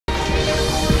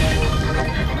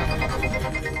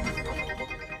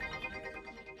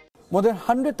More than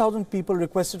 100,000 people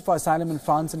requested for asylum in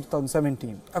France in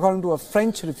 2017. According to a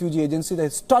French refugee agency, the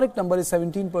historic number is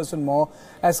 17% more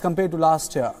as compared to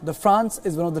last year. France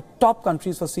is one of the top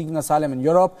countries for seeking asylum in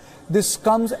Europe. This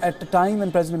comes at a time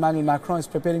when President Emmanuel Macron is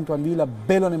preparing to unveil a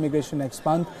bill on immigration next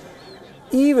month.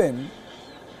 Even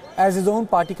as his own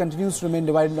party continues to remain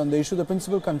divided on the issue, the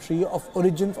principal country of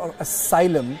origin for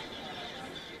asylum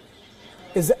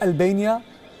is Albania.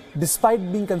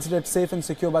 Despite being considered safe and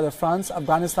secure by France,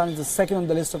 Afghanistan is the second on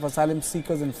the list of asylum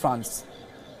seekers in France.